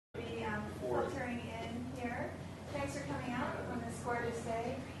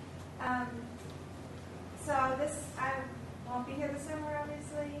here this summer,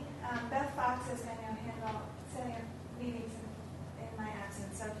 obviously. Beth Fox is going to handle setting up meetings in my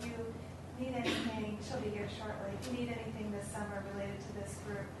absence. So if you need anything, she'll be here shortly. If you need anything this summer related to this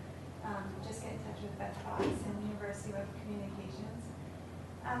group, just get in touch with Beth Fox and University Web Communications.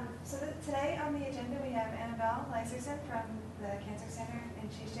 Today on the agenda we have Belle Leiserson from the Cancer Center, and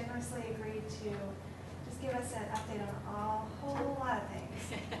she's generously agreed to just give us an update on a whole lot of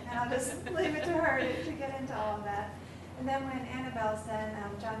things. And I'll just leave it to her to get into all of that. And then when Annabelle's done,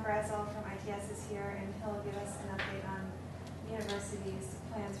 John Brassil from ITS is here, and he'll give us an update on the university's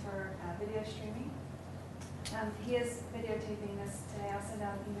plans for video streaming. He is videotaping this today. I'll send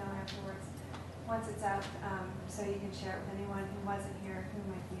out an email afterwards once it's out, so you can share it with anyone who wasn't here who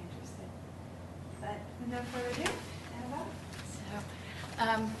might be interested. But with no further ado,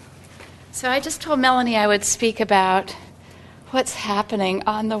 Annabelle. So I just told Melanie I would speak about what's happening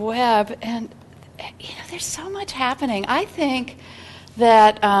on the web, and there's so much happening. I think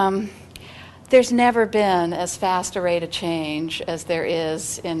that there's never been as fast a rate of change as there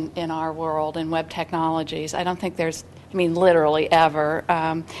is in our world in web technologies. I don't think there's, literally ever.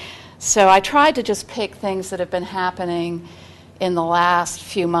 So I tried to just pick things that have been happening in the last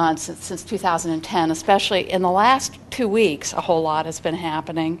few months, since 2010, especially in the last 2 weeks, a whole lot has been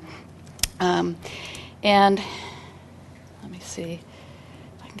happening. And let me see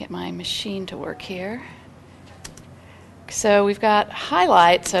if I can get my machine to work here. So we've got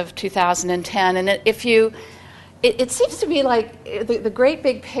highlights of 2010, and it seems to be like the great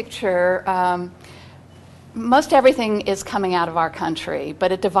big picture. Most everything is coming out of our country,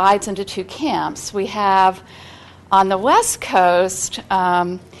 but it divides into two camps. We have on the West Coast,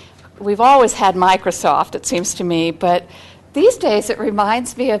 we've always had Microsoft, it seems to me, but these days it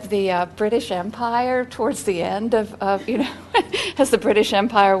reminds me of the British Empire towards the end of as the British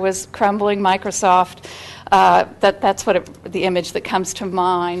Empire was crumbling, Microsoft. That's the image that comes to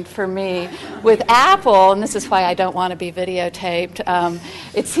mind for me. With Apple, and this is why I don't want to be videotaped,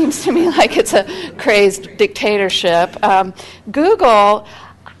 it seems to me like it's a crazed dictatorship. Google,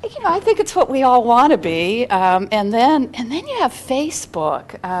 I think it's what we all want to be. And then you have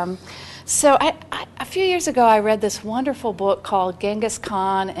Facebook. So a few years ago, I read this wonderful book called Genghis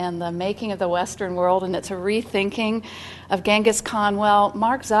Khan and the Making of the Western World, and it's a rethinking of Genghis Khan. Well,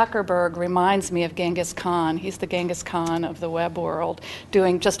 Mark Zuckerberg reminds me of Genghis Khan. He's the Genghis Khan of the web world,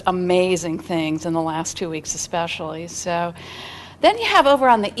 doing just amazing things in the last 2 weeks especially. So then you have over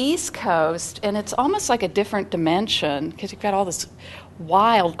on the East Coast, and it's almost like a different dimension because you've got all this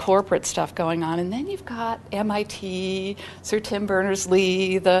wild corporate stuff going on, and then you've got MIT, Sir Tim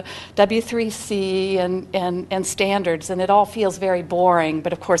Berners-Lee, the W3C, and standards, and it all feels very boring,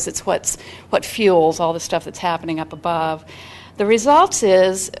 but of course it's what fuels all the stuff that's happening up above. The results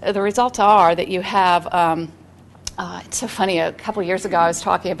are that you have, it's so funny, a couple of years ago I was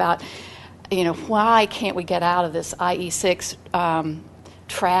talking about, why can't we get out of this IE6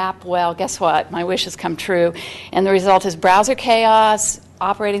 trap? Well, guess what? My wish has come true. And the result is browser chaos,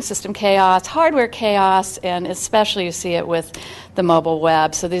 operating system chaos, hardware chaos, and especially you see it with the mobile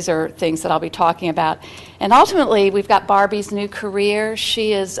web. So these are things that I'll be talking about. And ultimately, we've got Barbie's new career.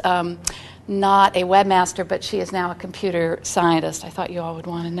 She is not a webmaster, but she is now a computer scientist. I thought you all would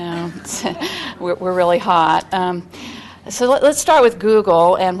want to know. We're really hot. So let's start with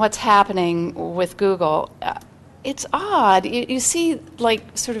Google and what's happening with Google. It's odd. You see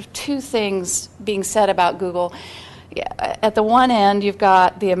like sort of two things being said about Google. At the one end, you've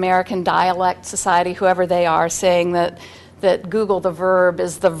got the American Dialect Society, whoever they are, saying that Google, the verb,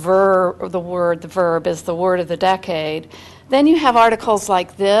 is the verb is the word of the decade. Then you have articles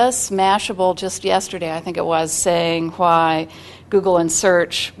like this, Mashable just yesterday, I think it was, saying why Google and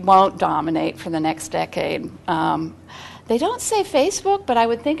search won't dominate for the next decade. They don't say Facebook, but I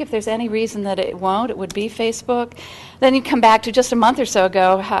would think if there's any reason that it won't, it would be Facebook. Then you come back to just a month or so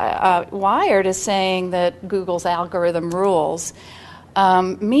ago, Wired is saying that Google's algorithm rules.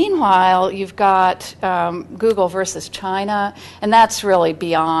 Meanwhile, you've got Google versus China, and that's really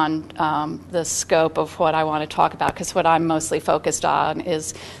beyond the scope of what I want to talk about, because what I'm mostly focused on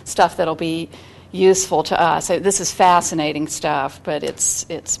is stuff that'll be useful to us. This is fascinating stuff, but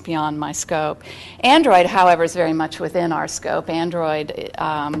it's beyond my scope. Android, however, is very much within our scope. Android, it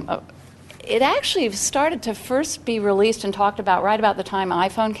actually started to first be released and talked about right about the time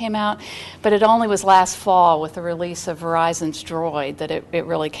iPhone came out, but it only was last fall with the release of Verizon's Droid that it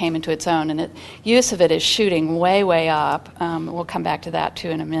really came into its own, and use of it is shooting way, way up. We'll come back to that, too,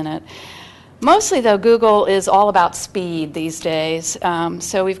 in a minute. Mostly, though, Google is all about speed these days.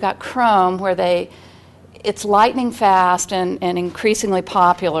 So we've got Chrome, where it's lightning fast and increasingly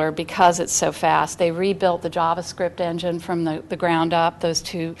popular because it's so fast. They rebuilt the JavaScript engine from the ground up. Those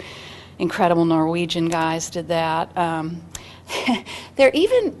two incredible Norwegian guys did that.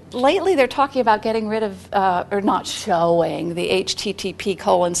 Lately they're talking about getting rid of, or not showing, the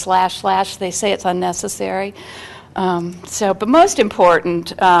HTTP://. They say it's unnecessary. But most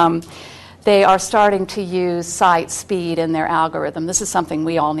important, they are starting to use site speed in their algorithm. This is something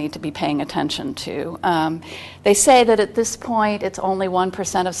we all need to be paying attention to. They say that at this point it's only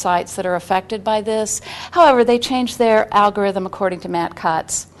 1% of sites that are affected by this. However, they change their algorithm according to Matt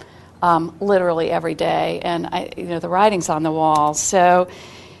Cutts literally every day, and the writing's on the wall. So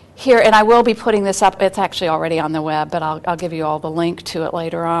here, and I will be putting this up. It's actually already on the web, but I'll give you all the link to it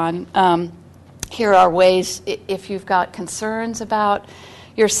later on. Here are ways, if you've got concerns about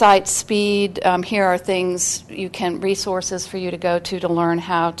your site speed, here are resources for you to go to learn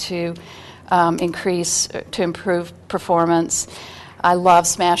how to improve performance. I love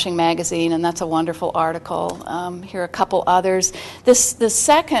Smashing Magazine, and that's a wonderful article. Here are a couple others.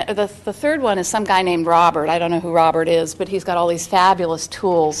 The third one is some guy named Robert. I don't know who Robert is, but he's got all these fabulous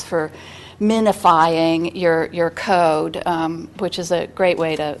tools for minifying your code, which is a great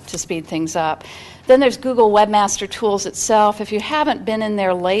way to speed things up. Then there's Google Webmaster Tools itself. If you haven't been in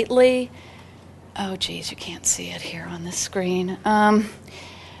there lately, oh geez, you can't see it here on this screen.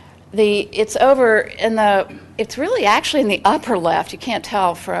 It's over in it's really actually in the upper left. You can't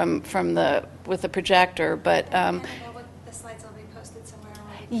tell with the projector, but the slides will be posted somewhere.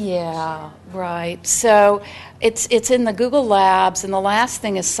 Yeah, right. So it's in the Google Labs, and the last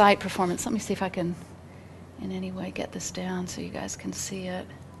thing is site performance. Let me see if I can in any way get this down so you guys can see it.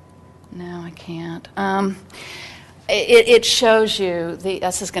 No, I can't. It shows you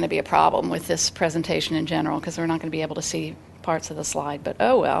this is going to be a problem with this presentation in general because we're not going to be able to see parts of the slide, but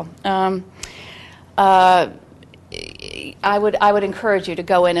oh well. I would encourage you to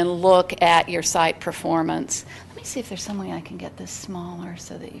go in and look at your site performance. Let me see if there's some way I can get this smaller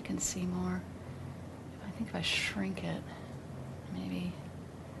so that you can see more. I think if I shrink it, maybe.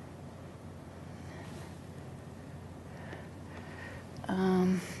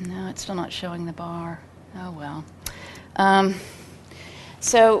 No, it's still not showing the bar. Oh well.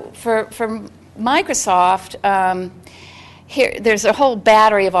 So for Microsoft, here there's a whole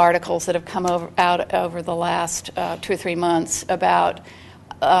battery of articles that have come out over the last 2 or 3 months about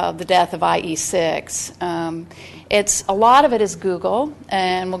the death of IE6. A lot of it is Google,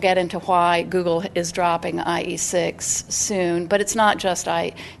 and we'll get into why Google is dropping IE6 soon. But it's not just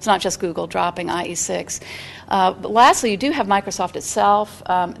Google dropping IE6. But lastly, you do have Microsoft itself.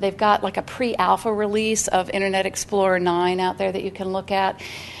 They've got like a pre-alpha release of Internet Explorer 9 out there that you can look at.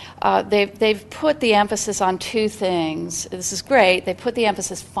 They've put the emphasis on 2 things. This is great. They put the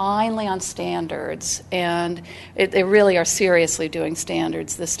emphasis finally on standards, and they really are seriously doing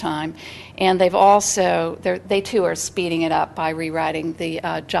standards this time. And they've also, they too are speeding it up by rewriting the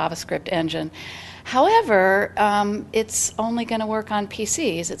JavaScript engine. However, it's only going to work on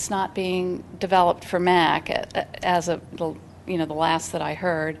PCs. It's not being developed for Mac as of the last that I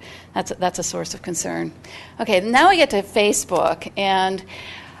heard. That's a source of concern. Okay, now we get to Facebook, and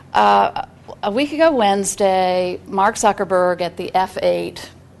a week ago Wednesday, Mark Zuckerberg at the F8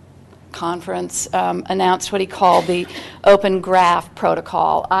 conference announced what he called the Open Graph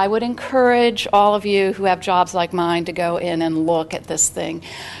Protocol. I would encourage all of you who have jobs like mine to go in and look at this thing.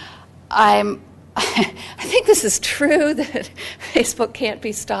 I think this is true that Facebook can't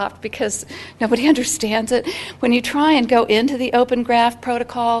be stopped because nobody understands it. When you try and go into the Open Graph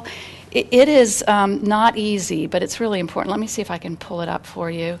Protocol, it is not easy, but it's really important. Let me see if I can pull it up for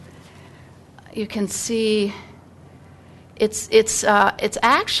you. You can see it's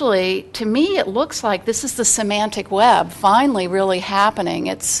actually, to me, it looks like this is the semantic web finally really happening.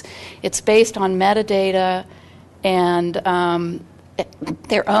 It's based on metadata and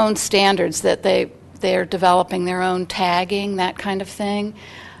their own standards that they're developing, their own tagging, that kind of thing.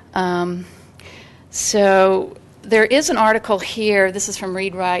 So there is an article here, this is from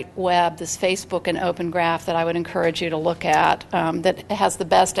Read Write Web, this Facebook and Open Graph that I would encourage you to look at, that has the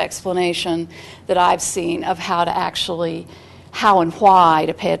best explanation that I've seen of how and why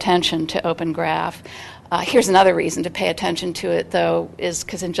to pay attention to Open Graph. Here's another reason to pay attention to it, though, is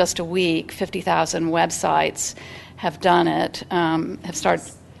because in just a week, 50,000 websites have done it, have started.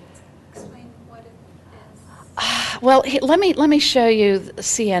 Explain what it is. Well, let me show you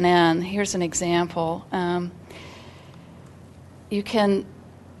CNN. Here's an example. You can,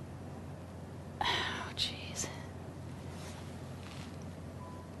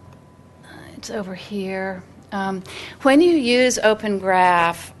 it's over here. When you use Open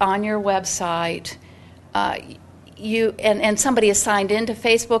Graph on your website, and somebody is signed into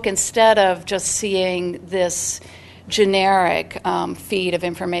Facebook, instead of just seeing this generic feed of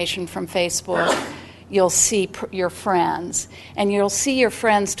information from Facebook, you'll see your friends, and you'll see your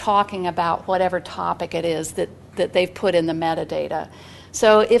friends talking about whatever topic it is that they've put in the metadata.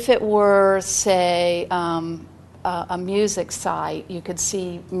 So if it were, say, a music site, you could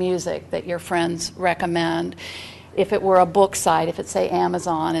see music that your friends recommend. If it were a book site, if it's, say,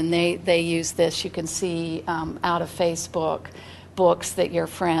 Amazon, and they use this, you can see out of Facebook books that your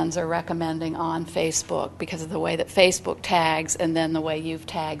friends are recommending on Facebook because of the way that Facebook tags and then the way you've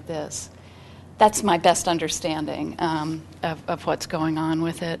tagged this. That's my best understanding of what's going on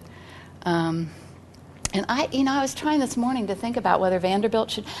with it. And I was trying this morning to think about whether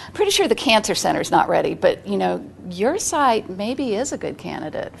Vanderbilt should. I'm pretty sure the Cancer Center's not ready, but your site maybe is a good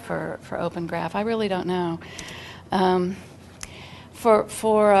candidate for Open Graph. I really don't know. For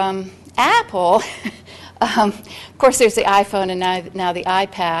Apple, of course, there's the iPhone and now the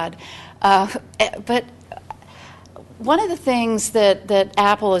iPad, but one of the things that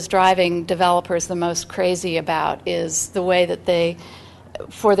Apple is driving developers the most crazy about is the way that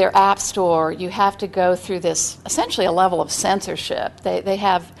for their App Store, you have to go through this, essentially a level of censorship. They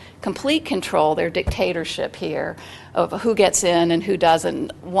have complete control, their dictatorship here, of who gets in and who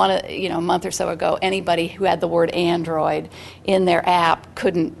doesn't. A month or so ago, anybody who had the word Android in their app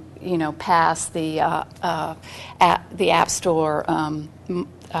couldn't, pass the App Store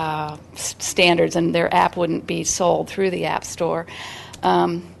standards, and their app wouldn't be sold through the App Store.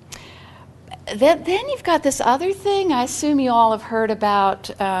 Then you've got this other thing. I assume you all have heard about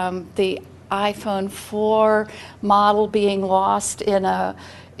the iPhone 4 model being lost in a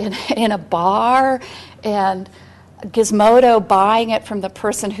bar, and Gizmodo buying it from the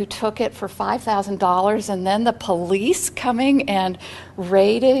person who took it for $5,000, and then the police coming and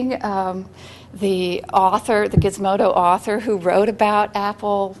raiding the Gizmodo author who wrote about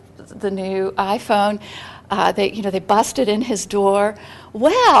Apple, the new iPhone. They busted in his door.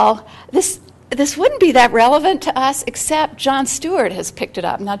 Well, this wouldn't be that relevant to us, except Jon Stewart has picked it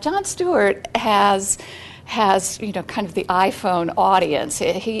up. Now, Jon Stewart has kind of the iPhone audience.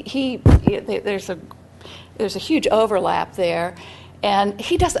 There's a huge overlap there, and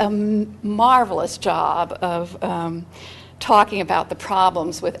he does a marvelous job of talking about the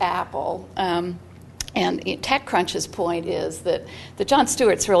problems with Apple. And TechCrunch's point is that Jon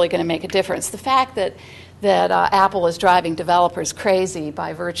Stewart's really going to make a difference. The fact that Apple is driving developers crazy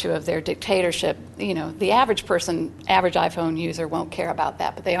by virtue of their dictatorship, the average iPhone user won't care about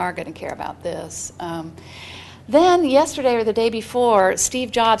that, but they are going to care about this. Then yesterday or the day before,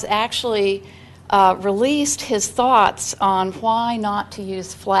 Steve Jobs actually released his thoughts on why not to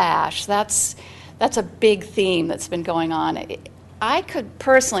use Flash. That's a big theme that's been going on. I could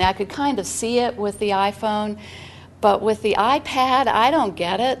kind of see it with the iPhone, but with the iPad, I don't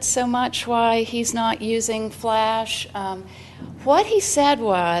get it so much why he's not using Flash. What he said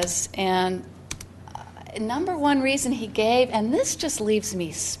was, and number one reason he gave, and this just leaves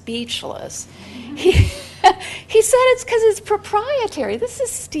me speechless, he said it's because it's proprietary. This is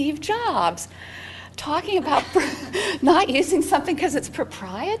Steve Jobs talking about not using something because it's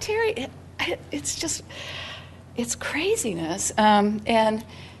proprietary. It's craziness. And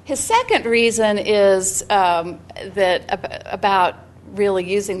his second reason is about really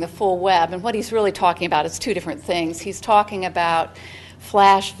using the full web. And what he's really talking about is two different things. He's talking about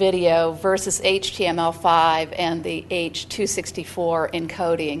Flash video versus HTML5 and the H.264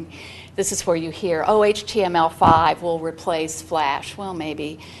 encoding. This is where you hear, HTML5 will replace Flash. Well,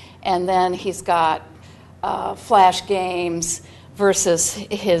 maybe. And then he's got Flash games versus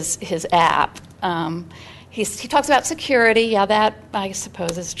his app. He talks about security. Yeah, that I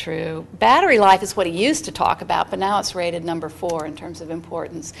suppose is true. Battery life is what he used to talk about, but now it's rated number 4 in terms of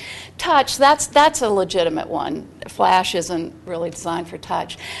importance. Touch, that's a legitimate one. Flash isn't really designed for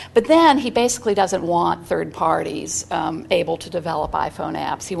touch. But then he basically doesn't want third parties able to develop iPhone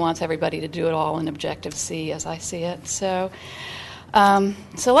apps. He wants everybody to do it all in Objective-C, as I see it. So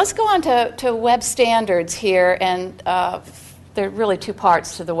let's go on to web standards here, and there are really two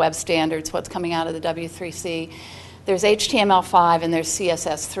parts to the web standards, what's coming out of the W3C. There's HTML5 and there's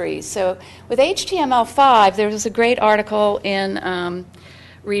CSS3. So with HTML5, there was a great article in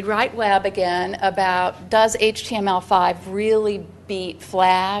Read Write Web again about, does HTML5 really beat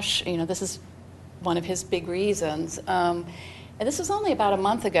Flash? This is one of his big reasons. And this was only about a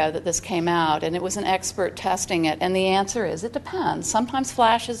month ago that this came out, and it was an expert testing it. And the answer is, it depends. Sometimes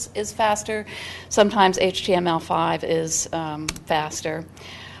Flash is faster. Sometimes HTML5 is faster.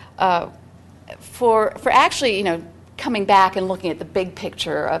 For actually, coming back and looking at the big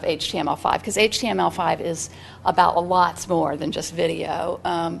picture of HTML5, because HTML5 is about a lot more than just video.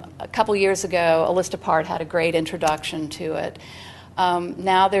 A couple years ago, Alistapart had a great introduction to it.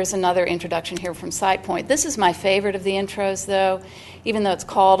 Now there's another introduction here from SitePoint. This is my favorite of the intros, though. Even though it's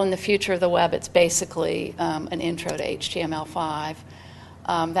called In the Future of the Web, it's basically an intro to HTML5.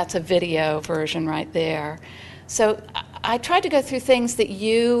 That's a video version right there. So I tried to go through things that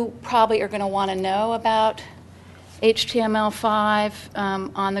you probably are going to want to know about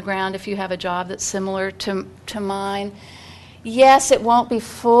HTML5 on the ground if you have a job that's similar to mine. Yes, it won't be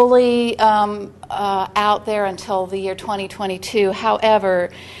fully out there until the year 2022.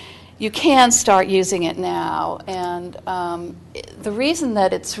 However, you can start using it now. And the reason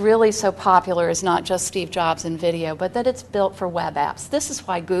that it's really so popular is not just Steve Jobs and video, but that it's built for web apps. This is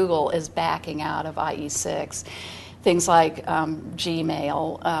why Google is backing out of IE6. Things like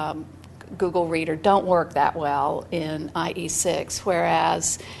Gmail, Google Reader don't work that well in IE6,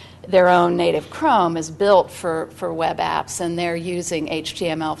 whereas their own native Chrome is built for web apps, and they're using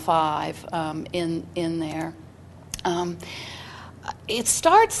HTML5 in there. It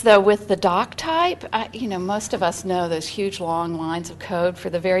starts, though, with the doc type. Most of us know those huge, long lines of code for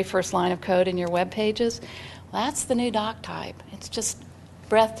the very first line of code in your web pages. Well, that's the new doc type. It's just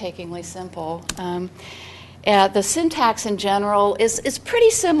breathtakingly simple. The syntax in general is pretty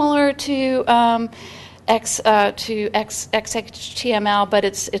similar to XHTML, but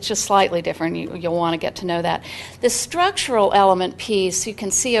it's just slightly different. You'll want to get to know that. The structural element piece, you can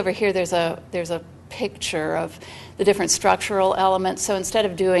see over here. There's a picture of the different structural elements. So instead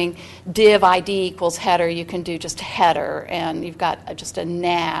of doing div ID equals header, you can do just header, and you've got just a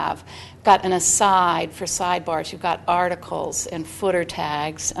nav. You've got an aside for sidebars. You've got articles and footer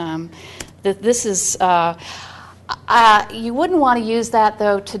tags. This is. You wouldn't want to use that,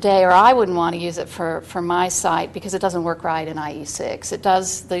 though, today, or I wouldn't want to use it for my site because it doesn't work right in IE6. It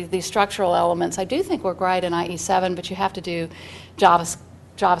does, the structural elements, I do think work right in IE7, but you have to do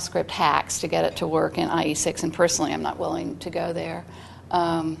JavaScript hacks to get it to work in IE6, and personally I'm not willing to go there.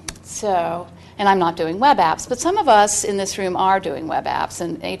 And I'm not doing web apps, but some of us in this room are doing web apps,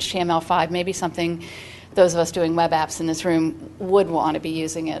 and HTML5 may be something those of us doing web apps in this room would want to be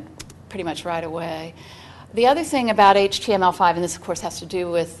using it pretty much right away. The other thing about HTML5, and this of course has to do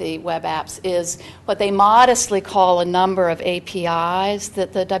with the web apps, is what they modestly call a number of APIs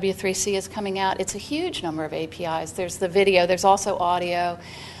that the W3C is coming out. It's a huge number of APIs. There's the video, there's also audio.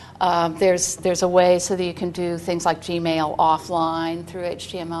 There's a way so that you can do things like Gmail offline through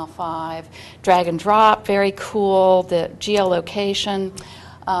HTML5. Drag and drop, very cool. The geolocation.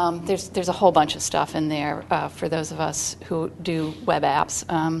 There's a whole bunch of stuff in there for those of us who do web apps.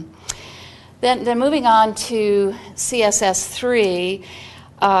 Then moving on to CSS3,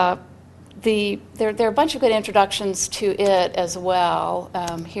 there are a bunch of good introductions to it as well.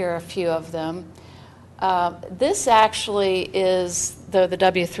 Here are a few of them. This actually is the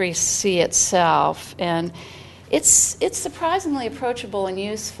W3C itself, and it's surprisingly approachable and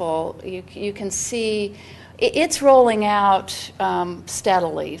useful. You can see it's rolling out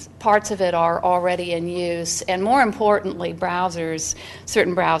steadily. Parts of it are already in use, and more importantly,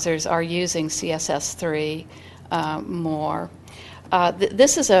 certain browsers are using CSS3 more.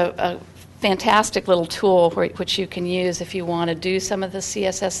 This is a fantastic little tool which you can use if you want to do some of the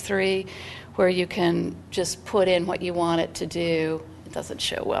CSS3, where you can just put in what you want it to do. It doesn't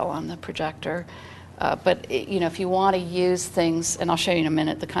show well on the projector. But if you want to use things, and I'll show you in a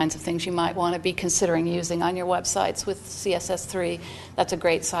minute the kinds of things you might want to be considering using on your websites with CSS3, that's a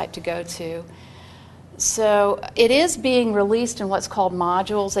great site to go to. So it is being released in what's called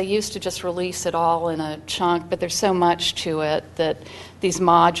modules. They used to just release it all in a chunk, but there's so much to it that these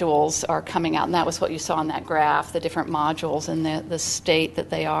modules are coming out, and that was what you saw on that graph, the different modules and the state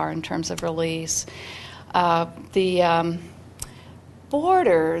that they are in terms of release. The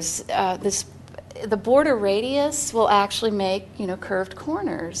borders, the border radius will actually make curved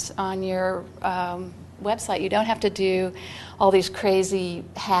corners on your website. You don't have to do all these crazy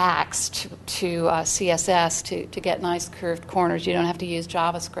hacks to CSS to get nice curved corners. You don't have to use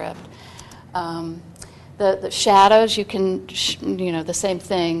JavaScript. The shadows, you can, the same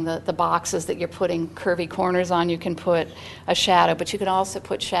thing, the boxes that you're putting curvy corners on, you can put a shadow, but you can also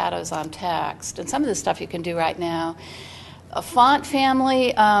put shadows on text. And some of this stuff you can do right now. A font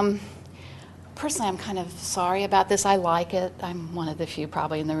family, personally, I'm kind of sorry about this. I like it. I'm one of the few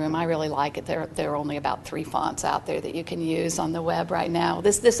probably in the room. I really like it. There are only about 3 fonts out there that you can use on the web right now.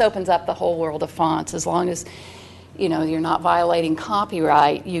 This opens up the whole world of fonts. As long as you're not violating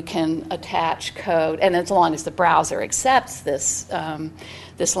copyright, you can attach code, and as long as the browser accepts this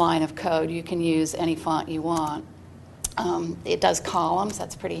line of code, you can use any font you want. It does columns.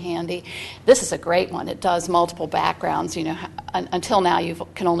 That's pretty handy. This is a great one. It does multiple backgrounds. Until now you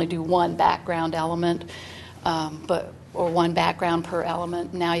can only do one background element, or one background per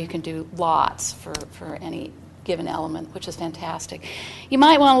element. Now you can do lots for any given element, which is fantastic. You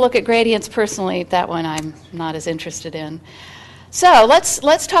might want to look at gradients personally. That one I'm not as interested in. So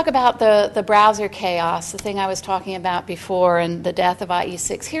let's talk about the browser chaos, the thing I was talking about before, and the death of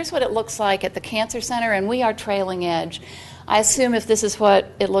IE6. Here's what it looks like at the Cancer Center, and we are trailing edge. I assume if this is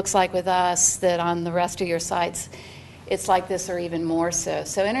what it looks like with us, that on the rest of your sites, it's like this or even more so.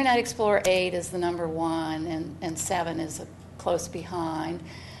 So Internet Explorer 8 is the number one, and 7 is close behind.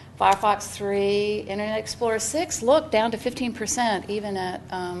 Firefox 3, Internet Explorer 6, look, down to 15%,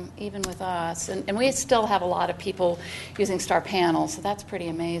 even with us. And we still have a lot of people using Star Panel, so that's pretty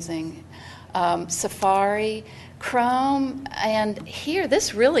amazing. Safari, Chrome, and here,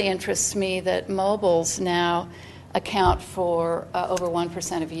 this really interests me that mobiles now account for over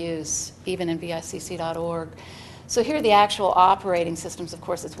 1% of use, even in bicc.org. So here are the actual operating systems. Of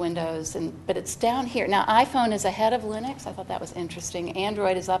course, it's Windows, but it's down here. Now, iPhone is ahead of Linux. I thought that was interesting.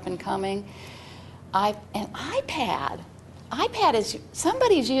 Android is up and coming. And iPad.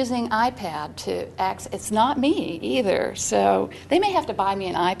 Somebody's using iPad to access. It's not me either. So they may have to buy me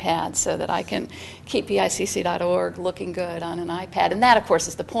an iPad so that I can keep bicc.org looking good on an iPad. And that, of course,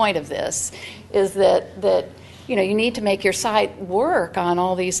 is the point of this, is that you need to make your site work on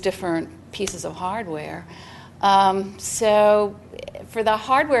all these different pieces of hardware. So for the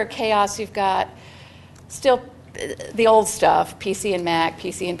hardware chaos, you've got still the old stuff, PC and Mac,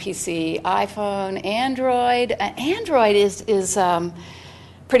 PC and PC, iPhone, Android. Android is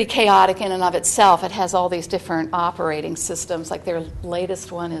pretty chaotic in and of itself. It has all these different operating systems. Like their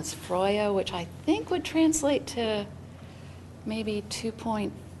latest one is Froyo, which I think would translate to maybe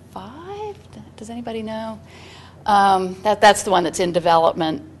 2.5. Does anybody know? That's the one that's in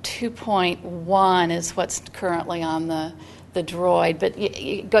development. 2.1 is what's currently on the Droid, but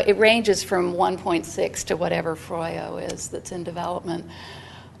it ranges from 1.6 to whatever Froyo is that's in development.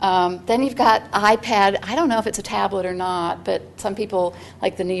 Then you've got iPad. I don't know if it's a tablet or not, but some people,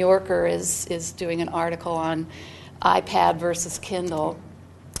 like the New Yorker, is doing an article on iPad versus Kindle.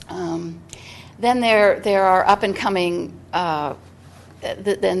 Then there are up and coming.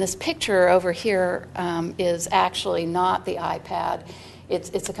 Then this picture over here is actually not the iPad.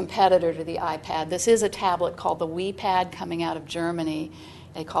 It's a competitor to the iPad. This is a tablet called the WePad coming out of Germany.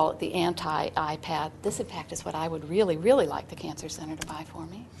 They call it the anti-iPad. This, in fact, is what I would really, really like the Cancer Center to buy for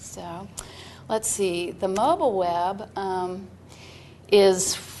me. So let's see. The mobile web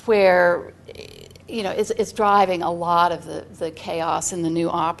is where, it's driving a lot of the chaos in the new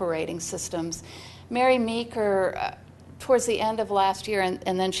operating systems. Mary Meeker, towards the end of last year,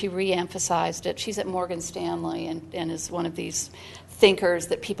 and then she re-emphasized it. She's at Morgan Stanley and is one of these thinkers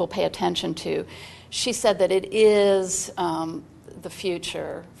that people pay attention to. She said that it is the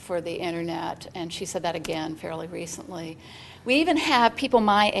future for the internet, and she said that again fairly recently. We even have people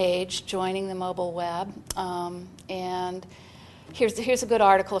my age joining the mobile web, and here's a good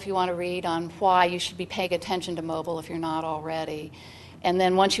article if you want to read on why you should be paying attention to mobile if you're not already. And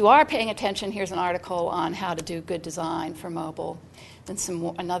then once you are paying attention, here's an article on how to do good design for mobile, and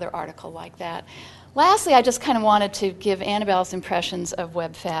another article like that. Lastly, I just kind of wanted to give Annabelle's impressions of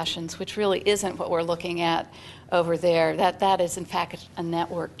web fashions, which really isn't what we're looking at over there. That is, in fact, a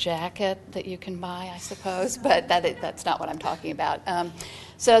network jacket that you can buy, I suppose, but that's not what I'm talking about.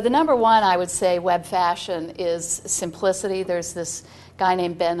 So the number one, I would say, web fashion is simplicity. There's this guy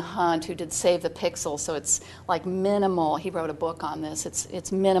named Ben Hunt who did Save the Pixel, so it's like minimal. He wrote a book on this.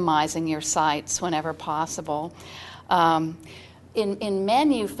 It's minimizing your sites whenever possible. In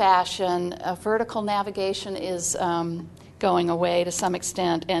menu fashion, vertical navigation is going away to some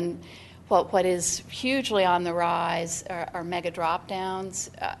extent, and what is hugely on the rise are mega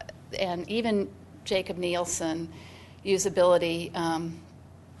drop-downs, and even Jacob Nielsen, usability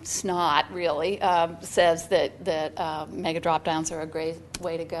snot really, says that mega drop-downs are a great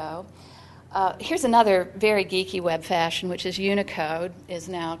way to go. Here's another very geeky web fashion, which is Unicode, is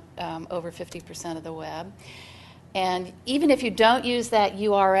now over 50% of the web. And even if you don't use that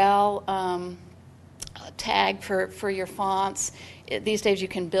URL tag for your fonts, these days you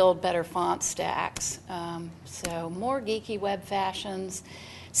can build better font stacks. So more geeky web fashions.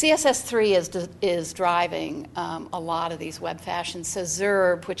 CSS3 is driving a lot of these web fashions. So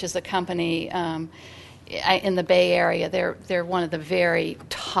Zerb, which is a company in the Bay Area, they're one of the very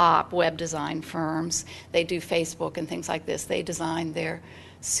top web design firms. They do Facebook and things like this. They designed their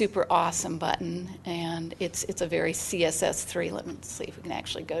super awesome button, and it's a very CSS3. Let's see if we can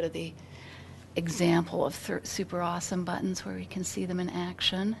actually go to the example of super awesome buttons where we can see them in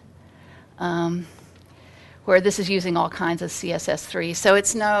action. Where this is using all kinds of CSS3. So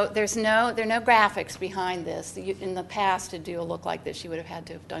there are no graphics behind this. In the past, to do a look like this, you would have had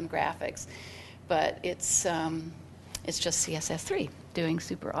to have done graphics. But it's just CSS3 doing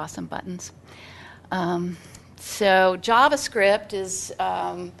super awesome buttons. So JavaScript is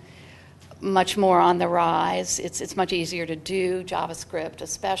much more on the rise. It's much easier to do JavaScript,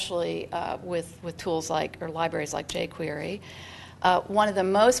 especially with tools or libraries like jQuery. One of the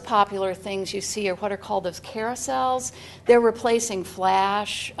most popular things you see are what are called those carousels. They're replacing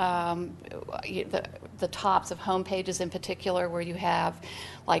Flash, the tops of home pages in particular, where you have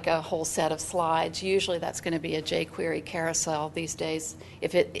like a whole set of slides. Usually that's going to be a jQuery carousel these days,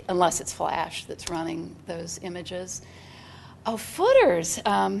 unless it's Flash that's running those images. Oh, footers.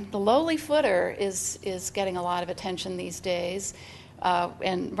 The lowly footer is getting a lot of attention these days.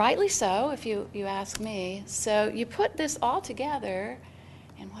 And rightly so, if you ask me. So you put this all together,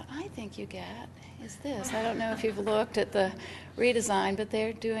 and what I think you get is this. I don't know if you've looked at the redesign, but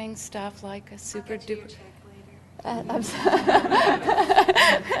they're doing stuff like a super duper.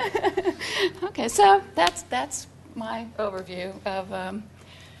 Okay, so that's my overview of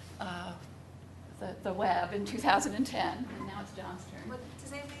the web in 2010. And now it's John's turn.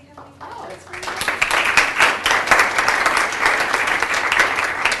 Does anybody have any questions? Oh, it's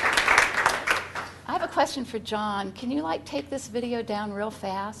I have a question for John. Can you take this video down real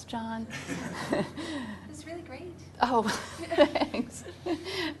fast, John? It's really great. Oh, thanks.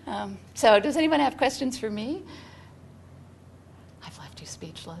 So does anyone have questions for me? I've left you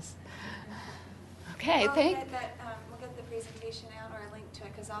speechless. Okay, We'll get the presentation out or a link to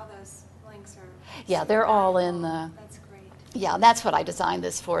it, because all those links are... Yeah, they're all in the... That's great. Yeah, that's what I designed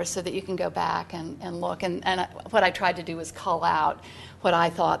this for, so that you can go back and look. And what I tried to do was call out what I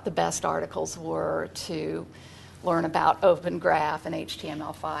thought the best articles were to learn about Open Graph and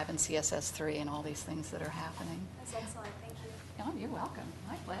HTML5 and CSS3 and all these things that are happening. That's excellent. Thank you. Oh, you're welcome.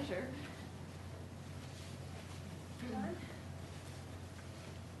 My pleasure. John?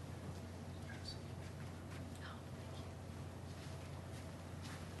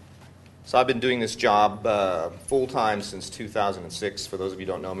 So I've been doing this job full-time since 2006. For those of you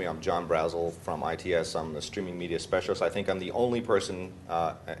who don't know me, I'm John Brassil from ITS. I'm the streaming media specialist. I think I'm the only person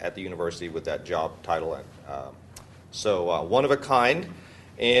at the university with that job title. So one of a kind.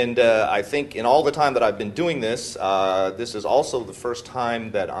 And I think in all the time that I've been doing this, this is also the first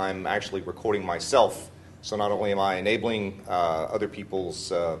time that I'm actually recording myself. So not only am I enabling other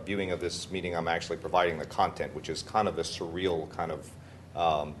people's viewing of this meeting, I'm actually providing the content, which is kind of a surreal kind of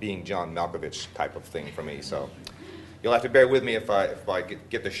being John Malkovich type of thing for me. So you'll have to bear with me if I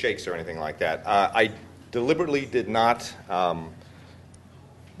get the shakes or anything like that. I deliberately did not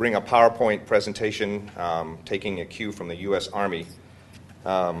bring a PowerPoint presentation taking a cue from the U.S. Army,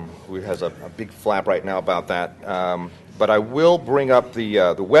 who has a big flap right now about that. But I will bring up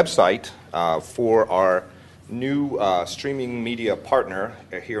the website for our new streaming media partner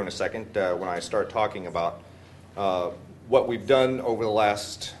here in a second when I start talking about what we've done over the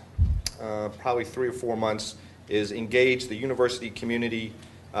last probably 3 or 4 months is engage the university community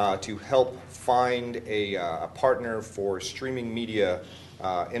to help find a partner for streaming media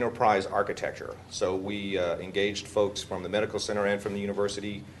enterprise architecture. So we engaged folks from the medical center and from the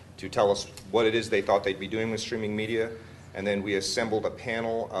university to tell us what it is they thought they'd be doing with streaming media. And then we assembled a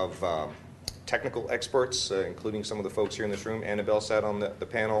panel of technical experts, including some of the folks here in this room. Annabelle sat on the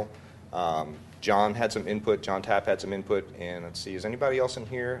panel. John had some input. John Tapp had some input. And let's see, is anybody else in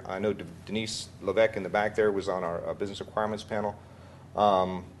here? I know Denise Levesque in the back there was on our business requirements panel.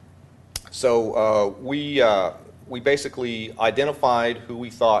 So we basically identified who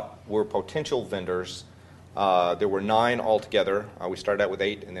we thought were potential vendors. There were 9 altogether. We started out with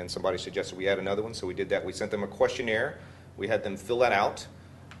 8, and then somebody suggested we add another one, so we did that. We sent them a questionnaire. We had them fill that out.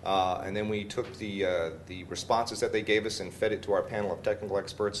 And then we took the responses that they gave us and fed it to our panel of technical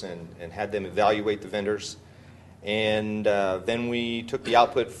experts and had them evaluate the vendors. And then we took the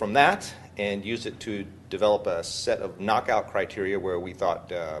output from that and used it to develop a set of knockout criteria where we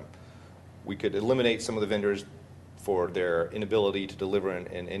thought we could eliminate some of the vendors for their inability to deliver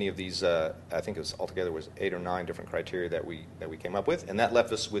in any of these. I think it was altogether was 8 or 9 different criteria that we came up with, and that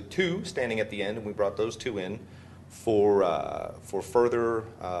left us with 2 standing at the end, and we brought those 2 in for further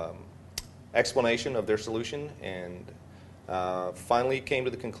explanation of their solution, and finally came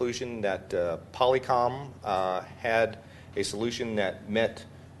to the conclusion that Polycom had a solution that met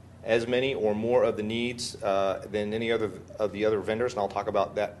as many or more of the needs than any other of the other vendors, and I'll talk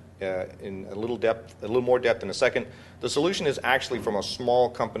about that in a little more depth in a second. The solution is actually from a small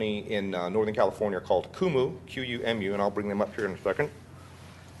company in Northern California called Kumu, Q-U-M-U, and I'll bring them up here in a second.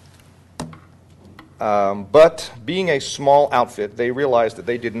 But being a small outfit, they realized that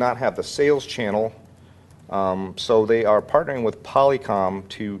they did not have the sales channel, so they are partnering with Polycom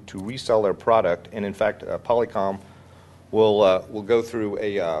to resell their product. And in fact, Polycom will go through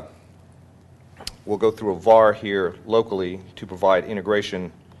a VAR here locally to provide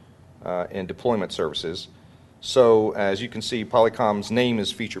integration and deployment services. So as you can see, Polycom's name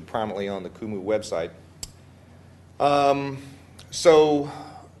is featured prominently on the Kumu website. So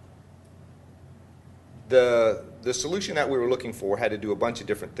the solution that we were looking for had to do a bunch of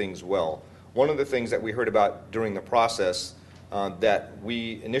different things well. One of the things that we heard about during the process that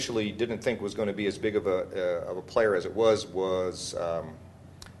we initially didn't think was going to be as big of a player as it was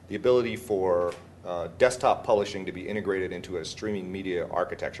the ability for desktop publishing to be integrated into a streaming media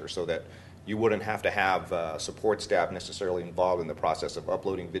architecture so that you wouldn't have to have support staff necessarily involved in the process of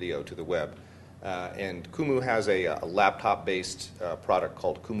uploading video to the web. And Kumu has a laptop-based product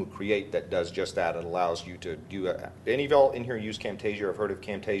called Kumu Create that does just that. It allows you to do any of y'all in here use Camtasia or have heard of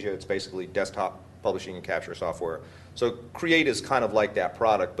Camtasia? It's basically desktop publishing and capture software. So Create is kind of like that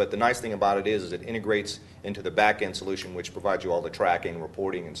product, but the nice thing about it is it integrates into the back-end solution, which provides you all the tracking,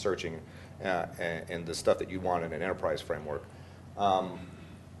 reporting, and searching, and the stuff that you want in an enterprise framework.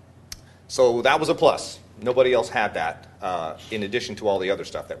 So that was a plus. Nobody else had that, in addition to all the other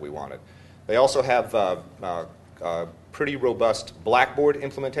stuff that we wanted. They also have pretty robust Blackboard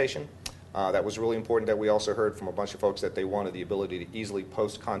implementation. That was really important that we also heard from a bunch of folks that they wanted the ability to easily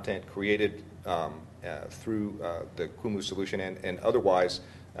post content created through the Kumu solution and otherwise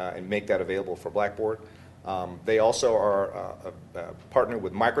and make that available for Blackboard. They also are a partner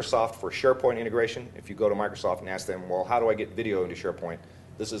with Microsoft for SharePoint integration. If you go to Microsoft and ask them, well, how do I get video into SharePoint?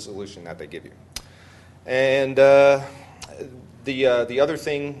 This is a solution that they give you. And the other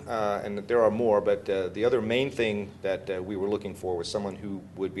thing, and there are more, but the other main thing that we were looking for was someone who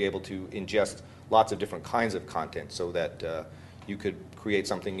would be able to ingest lots of different kinds of content so that you could create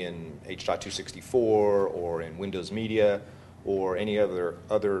something in H.264 or in Windows Media or any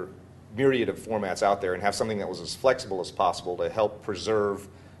other myriad of formats out there and have something that was as flexible as possible to help preserve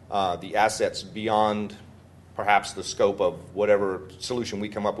the assets beyond perhaps the scope of whatever solution we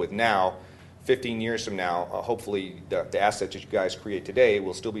come up with now. 15 years from now, hopefully the assets that you guys create today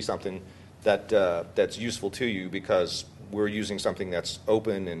will still be something that's useful to you because we're using something that's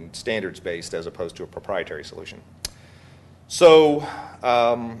open and standards-based as opposed to a proprietary solution. So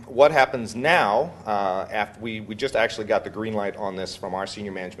what happens now, after we just actually got the green light on this from our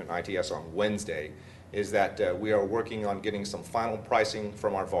senior management in ITS on Wednesday, is that we are working on getting some final pricing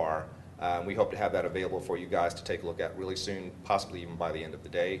from our VAR. We hope to have that available for you guys to take a look at really soon, possibly even by the end of the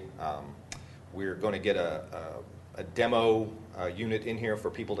day. We're going to get a demo unit in here for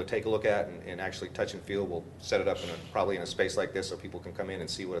people to take a look at and actually touch and feel. We'll set it up probably in a space like this so people can come in and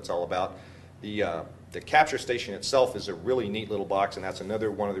see what it's all about. The capture station itself is a really neat little box, and that's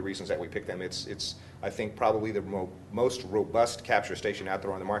another one of the reasons that we picked them. It's I think, probably the most robust capture station out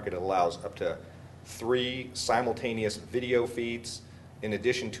there on the market. It allows up to 3 simultaneous video feeds in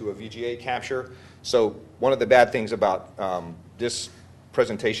addition to a VGA capture. So one of the bad things about this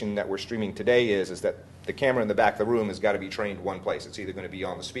presentation that we're streaming today is that the camera in the back of the room has got to be trained one place. It's either going to be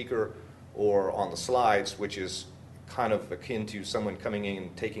on the speaker or on the slides, which is kind of akin to someone coming in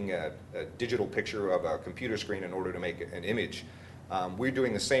and taking a digital picture of a computer screen in order to make an image. We're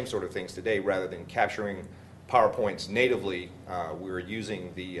doing the same sort of things today. Rather than capturing PowerPoints natively, we're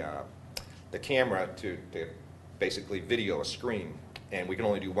using the camera to basically video a screen, and we can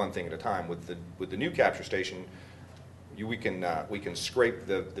only do one thing at a time. With the new capture station, we can scrape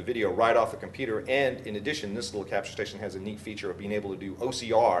the video right off the computer, and in addition, this little capture station has a neat feature of being able to do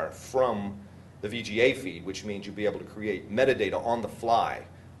OCR from the VGA feed, which means you'll be able to create metadata on the fly.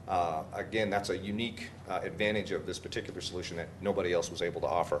 Again, that's a unique advantage of this particular solution that nobody else was able to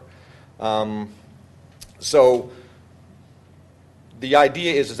offer. So the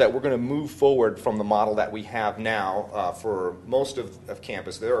idea is that we're going to move forward from the model that we have now for most of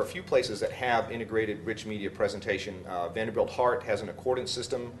campus. There are a few places that have integrated rich media presentation. Vanderbilt Hart has an accordance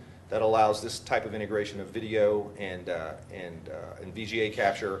system that allows this type of integration of video and VGA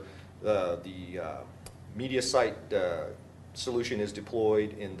capture. The media site solution is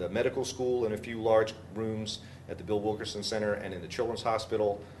deployed in the medical school in a few large rooms at the Bill Wilkerson Center and in the Children's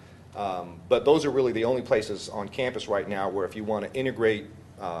Hospital. But those are really the only places on campus right now where if you want to integrate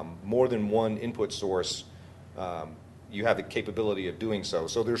more than one input source, you have the capability of doing so.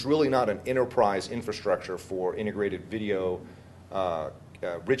 So there's really not an enterprise infrastructure for integrated video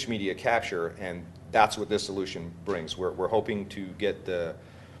rich media capture, and that's what this solution brings. We're hoping to get the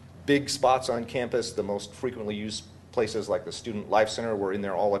big spots on campus, the most frequently used places like the Student Life Center. We're in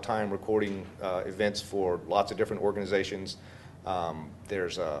there all the time recording events for lots of different organizations.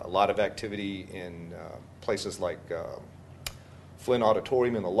 There's a lot of activity in places like Flynn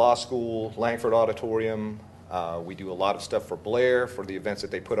Auditorium in the law school, Langford Auditorium. We do a lot of stuff for Blair for the events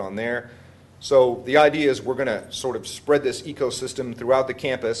that they put on there. So the idea is we're going to sort of spread this ecosystem throughout the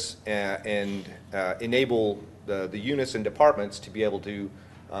campus and enable the units and departments to be able to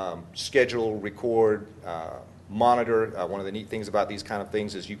schedule, record, monitor. One of the neat things about these kind of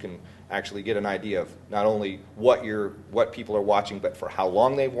things is you can actually get an idea of not only what people are watching, but for how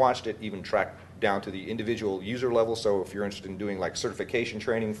long they've watched it, even track down to the individual user level. So if you're interested in doing like certification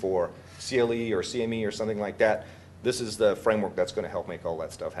training for CLE or CME or something like that, this is the framework that's going to help make all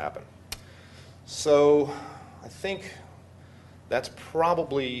that stuff happen. So I think that's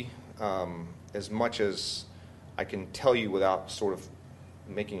probably as much as I can tell you without sort of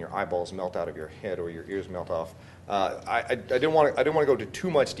making your eyeballs melt out of your head or your ears melt off. I didn't want to go into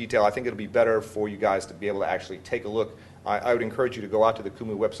too much detail. I think it'll be better for you guys to be able to actually take a look. I would encourage you to go out to the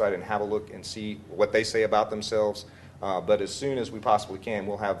Kumu website and have a look and see what they say about themselves. But as soon as we possibly can,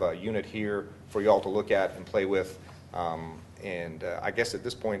 we'll have a unit here for you all to look at and play with. I guess at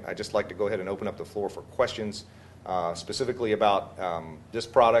this point, I'd just like to go ahead and open up the floor for questions, specifically about this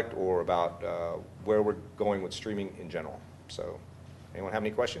product or about where we're going with streaming in general. So, anyone have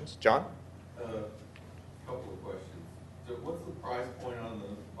any questions? John? Couple of questions. So what's the price point on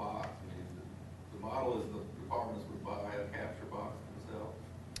the box? I mean, the model is the departments would buy a capture box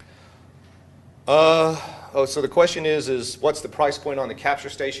themselves? So the question is what's the price point on the capture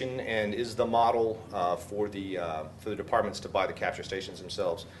station, and is the model for the departments to buy the capture stations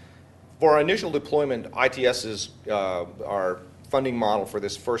themselves? For our initial deployment, ITS's our funding model for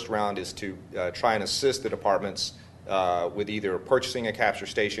this first round is to try and assist the departments with either purchasing a capture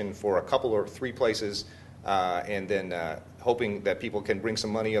station for a couple or three places, and then hoping that people can bring some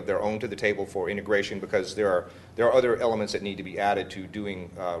money of their own to the table for integration, because there are other elements that need to be added to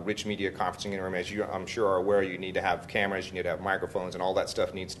doing rich media conferencing interim. As you, I'm sure, are aware, you need to have cameras, you need to have microphones, and all that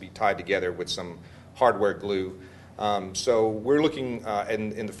stuff needs to be tied together with some hardware glue. So we're looking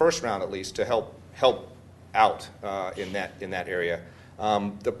in the first round, at least, to help out in that area.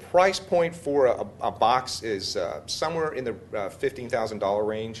 The price point for a box is somewhere in the $15,000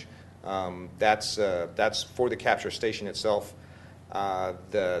 range. That's for the capture station itself.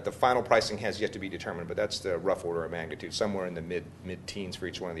 The final pricing has yet to be determined, but that's the rough order of magnitude, somewhere in the mid-teens for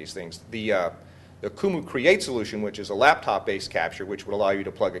each one of these things. The Kumu Create solution, which is a laptop-based capture, which would allow you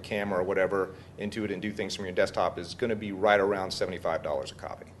to plug a camera or whatever into it and do things from your desktop, is going to be right around $75 a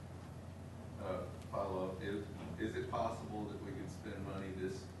copy. Follow-up, is it possible that we could spend money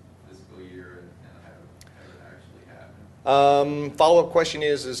this fiscal year and have it actually happen? Follow-up question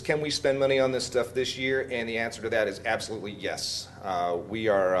is can we spend money on this stuff this year? And the answer to that is absolutely yes. We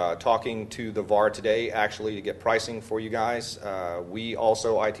are talking to the VAR today, actually, to get pricing for you guys. We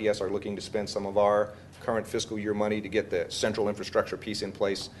also, ITS, are looking to spend some of our current fiscal year money to get the central infrastructure piece in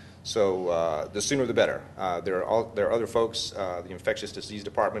place. So the sooner the better. There are other folks. The infectious disease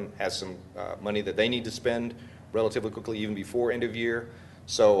department has some money that they need to spend relatively quickly, even before end of year.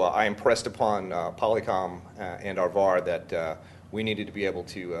 So I impressed upon Polycom and our VAR that we needed to be able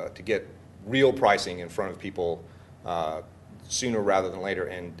to get real pricing in front of people sooner rather than later,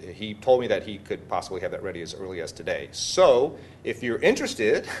 and he told me that he could possibly have that ready as early as today. So if you're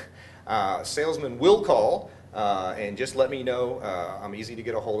interested, salesman will call and just let me know. I'm easy to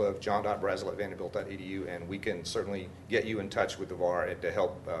get a hold of, john.brassil@vanderbilt.edu, and we can certainly get you in touch with the VAR to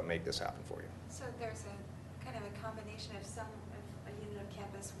help make this happen for you. So there's a kind of a combination of a unit of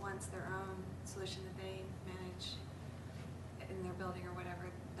campus wants their own solution that they manage in their building or whatever.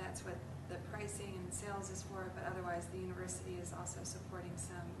 That's what the pricing and sales is for, but otherwise the university is also supporting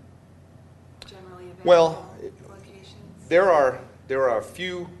some generally available locations. There are a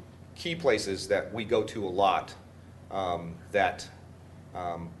few key places that we go to a lot that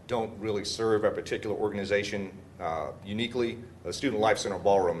don't really serve a particular organization uniquely. The Student Life Center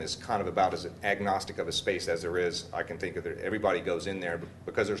Ballroom is kind of about as agnostic of a space as there is. I can think of it. Everybody goes in there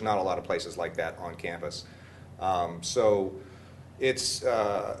because there's not a lot of places like that on campus. So it's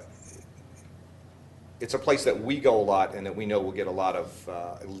a place that we go a lot and that we know will get a lot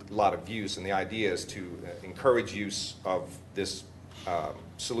of use. And the idea is to encourage use of this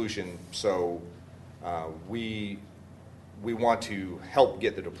solution. So we want to help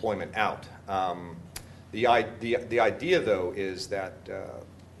get the deployment out. The idea, though, is that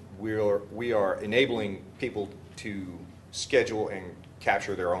we are enabling people to schedule and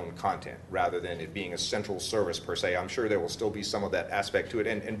capture their own content rather than it being a central service per se. I'm sure there will still be some of that aspect to it.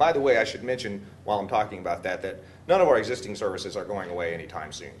 And by the way, I should mention while I'm talking about that, that none of our existing services are going away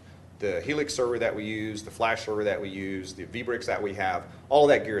anytime soon. The Helix server that we use, the Flash server that we use, the vBricks that we have, all of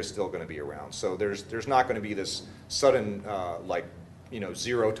that gear is still going to be around. So there's not going to be this sudden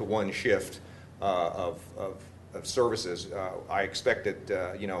 0 to 1 shift of services. I expect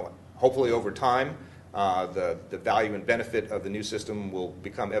that hopefully over time the value and benefit of the new system will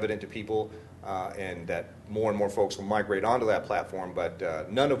become evident to people, and that more and more folks will migrate onto that platform.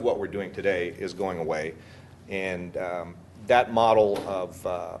 But none of what we're doing today is going away, and that model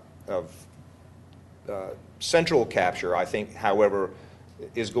of central capture, I think, however,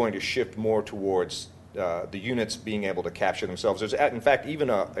 is going to shift more towards the units being able to capture themselves. There's, in fact, even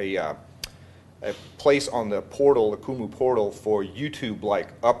a place on the portal, the Kumu portal, for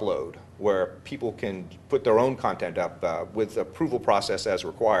YouTube-like upload, where people can put their own content up with approval process as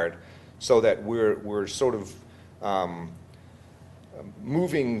required, so that we're sort of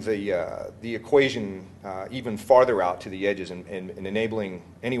moving the equation even farther out to the edges and enabling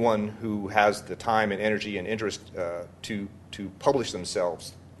anyone who has the time and energy and interest to publish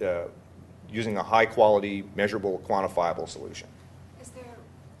themselves using a high-quality, measurable, quantifiable solution. Is there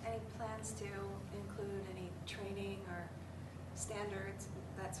any plans to include any training or standards,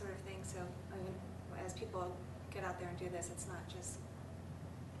 that sort of thing? So as people get out there and do this, it's not just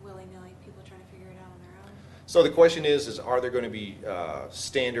willy-nilly people trying to figure it out on their own? So the question is are there going to be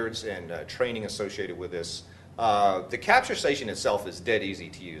standards and training associated with this? The capture station itself is dead easy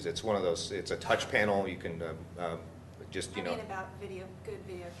to use. It's one of those, it's a touch panel. You can just, I mean about good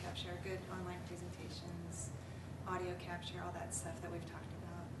video capture, good online presentations, audio capture, all that stuff that we've talked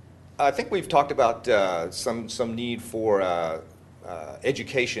about. I think we've talked about some need for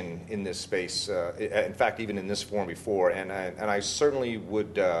education in this space. In fact, even in this forum before, and I certainly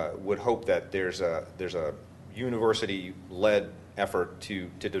would hope that there's a university-led effort to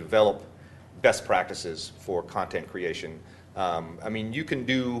develop best practices for content creation. I mean, you can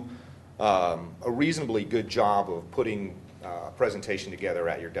do a reasonably good job of putting a presentation together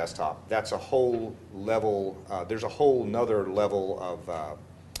at your desktop. That's a whole level. There's a whole nother level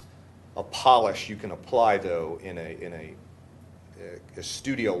of polish you can apply, though, in a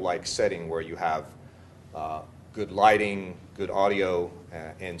studio-like setting where you have good lighting, good audio,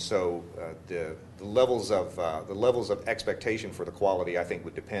 and so the levels of expectation for the quality, I think,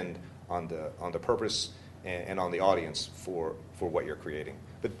 would depend on the purpose and on the audience for what you're creating.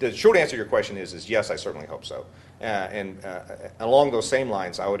 But the short answer to your question is yes, I certainly hope so. And along those same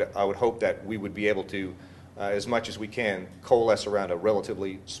lines, I would hope that we would be able to, as much as we can, coalesce around a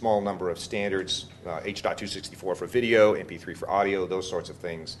relatively small number of standards, H.264 for video, MP3 for audio, those sorts of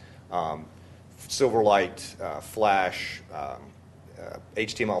things, Silverlight, Flash,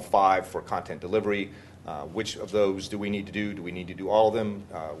 HTML5 for content delivery. Which of those do we need to do? Do we need to do all of them?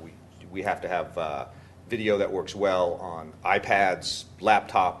 We have to have video that works well on iPads,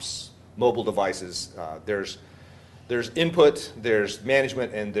 laptops, mobile devices. There's input, there's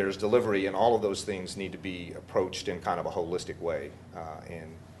management, and there's delivery, and all of those things need to be approached in kind of a holistic way.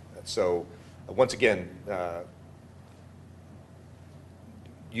 And so, once again,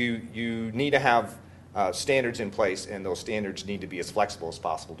 you need to have standards in place, and those standards need to be as flexible as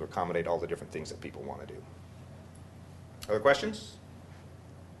possible to accommodate all the different things that people want to do. Other questions?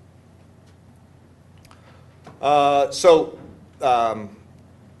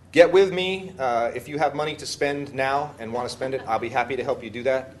 Get with me if you have money to spend now and want to spend it. I'll be happy to help you do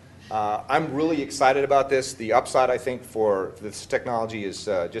that. I'm really excited about this. The upside, I think, for this technology is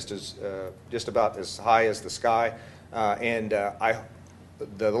just about as high as the sky.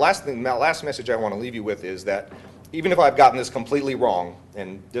 The last message I want to leave you with is that even if I've gotten this completely wrong,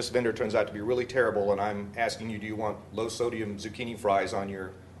 and this vendor turns out to be really terrible, and I'm asking you, do you want low-sodium zucchini fries on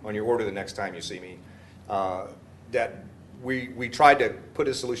your order the next time you see me, that we tried to put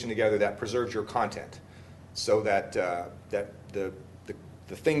a solution together that preserves your content, so that the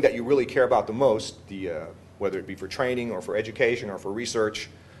thing that you really care about the most, whether it be for training or for education or for research,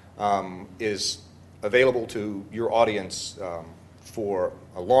 is available to your audience for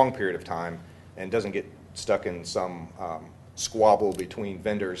a long period of time and doesn't get stuck in some squabble between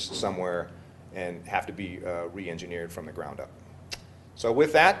vendors somewhere and have to be re-engineered from the ground up. So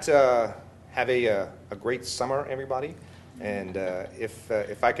with that, have a great summer, everybody. And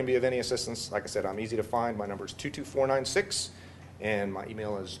if I can be of any assistance, like I said, I'm easy to find. My number is 22496, and my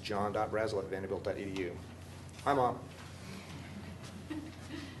email is john.brazil@vanderbilt.edu. Hi, Mom.